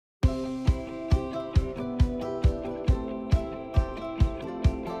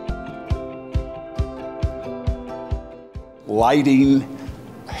lighting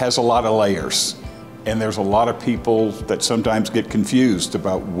has a lot of layers, and there's a lot of people that sometimes get confused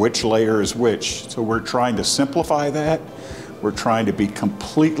about which layer is which. So we're trying to simplify that. We're trying to be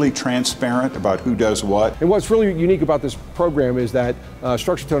completely transparent about who does what. And what's really unique about this program is that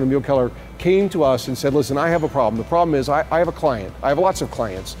Structure Tone and Muehlkeller came to us and said, listen, I have a problem. The problem is I have a client. I have lots of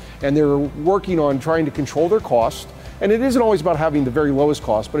clients, and they're working on trying to control their cost. And it isn't always about having the very lowest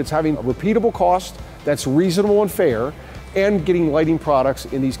cost, but it's having a repeatable cost that's reasonable and fair, and getting lighting products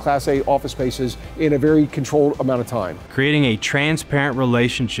in these Class A office spaces in a very controlled amount of time. Creating a transparent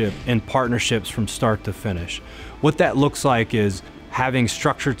relationship and partnerships from start to finish. What that looks like is having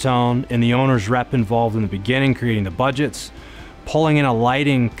Structure Tone and the owner's rep involved in the beginning, creating the budgets, pulling in a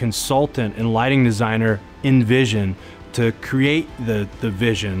lighting consultant and lighting designer in vision to create the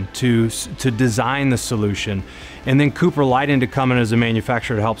vision, to design the solution, and then Cooper Lighting to come in as a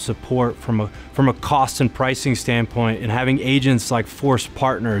manufacturer to help support from a cost and pricing standpoint, and having agents like Force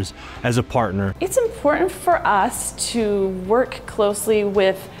Partners as a partner. It's important for us to work closely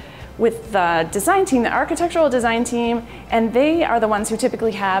with the design team, the architectural design team, and they are the ones who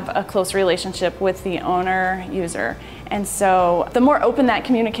typically have a close relationship with the owner user. And so the more open that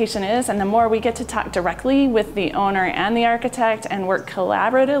communication is, and the more we get to talk directly with the owner and the architect and work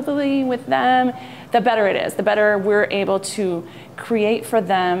collaboratively with them, the better it is. The better we're able to create for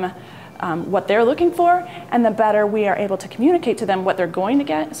them what they're looking for, and the better we are able to communicate to them what they're going to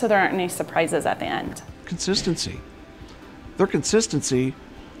get, so there aren't any surprises at the end. Consistency. Their consistency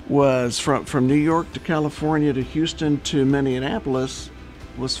was from New York to California to Houston to Minneapolis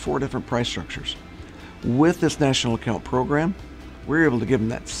was 4 different price structures. With this national account program, we're able to give them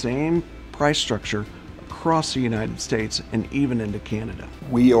that same price structure across the United States and even into Canada.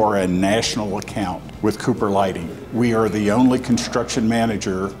 We are a national account with Cooper Lighting. We are the only construction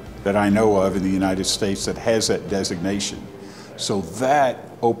manager that I know of in the United States that has that designation. So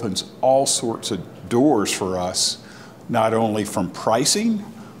that opens all sorts of doors for us, not only from pricing,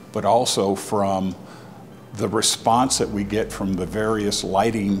 but also from the response that we get from the various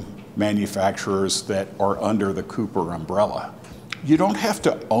lighting manufacturers that are under the Cooper umbrella. You don't have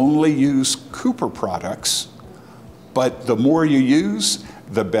to only use Cooper products, but the more you use,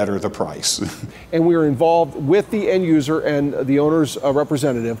 the better the price. And we are involved with the end user and the owner's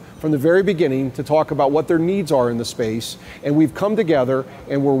representative from the very beginning to talk about what their needs are in the space. And we've come together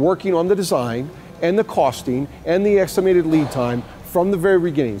and we're working on the design and the costing and the estimated lead time from the very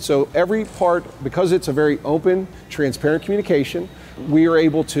beginning. So every part, because it's a very open, transparent communication, we are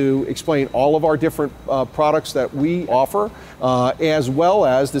able to explain all of our different products that we offer, as well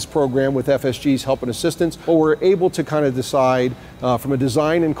as this program with FSG's help and assistance. But we're able to kind of decide from a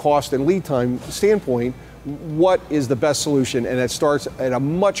design and cost and lead time standpoint, what is the best solution, and it starts at a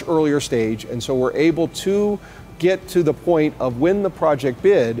much earlier stage. And so we're able to get to the point of when the project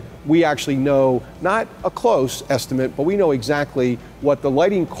bid, we actually know not a close estimate, but we know exactly what the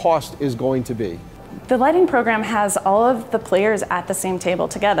lighting cost is going to be. The lighting program has all of the players at the same table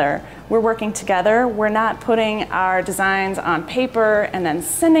together. We're working together. We're not putting our designs on paper and then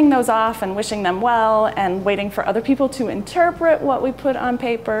sending those off and wishing them well and waiting for other people to interpret what we put on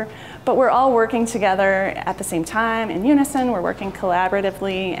paper. But we're all working together at the same time in unison. We're working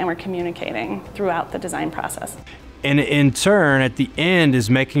collaboratively, and we're communicating throughout the design process. And in turn, at the end, is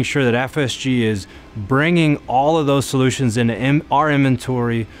making sure that FSG is bringing all of those solutions into our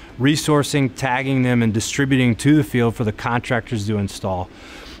inventory, resourcing, tagging them, and distributing to the field for the contractors to install.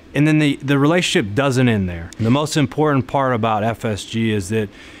 And then the relationship doesn't end there. The most important part about FSG is that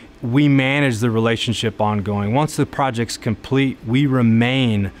we manage the relationship ongoing. Once the project's complete, we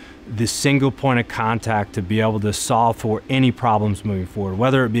remain the single point of contact to be able to solve for any problems moving forward,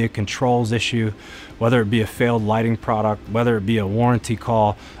 whether it be a controls issue, whether it be a failed lighting product, whether it be a warranty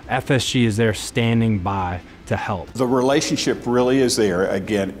call. FSG is there standing by to help. The relationship really is there.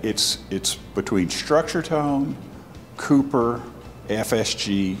 Again, it's between Structure Tone, Cooper,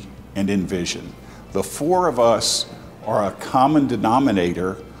 FSG, and Envision. The 4 of us are a common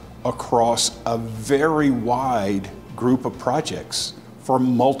denominator across a very wide group of projects for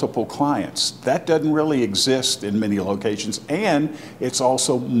multiple clients. That doesn't really exist in many locations, and it's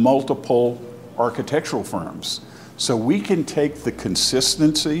also multiple architectural firms. So we can take the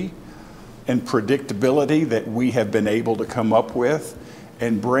consistency and predictability that we have been able to come up with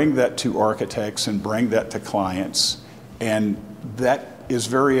and bring that to architects and bring that to clients, and that is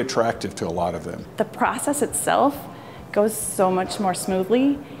very attractive to a lot of them. The process itself goes so much more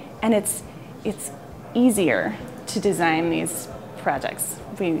smoothly, and it's easier to design these projects.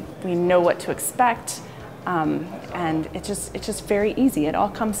 We know what to expect. And it's just very easy. It all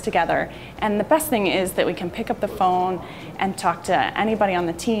comes together. And the best thing is that we can pick up the phone and talk to anybody on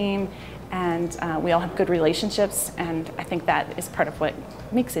the team, and we all have good relationships, and I think that is part of what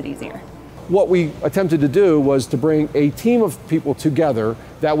makes it easier. What we attempted to do was to bring a team of people together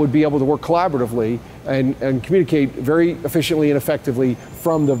that would be able to work collaboratively and communicate very efficiently and effectively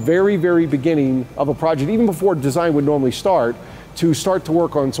from the very, very beginning of a project, even before design would normally start to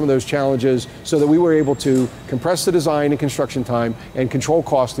work on some of those challenges so that we were able to compress the design and construction time and control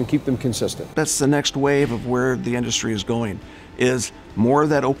costs and keep them consistent. That's the next wave of where the industry is going, is more of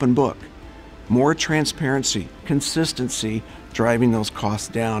that open book, more transparency, consistency, driving those costs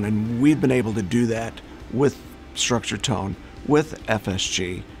down. And we've been able to do that with structure tone, with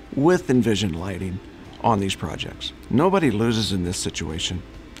FSG, with Envision lighting on these projects. Nobody loses in this situation.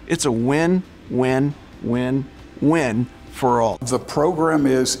 It's a win, win, win, win for all. The program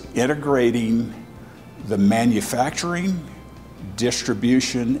is integrating the manufacturing,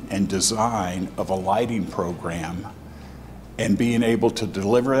 distribution, and design of a lighting program and being able to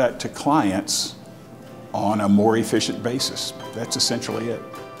deliver that to clients on a more efficient basis. That's essentially it.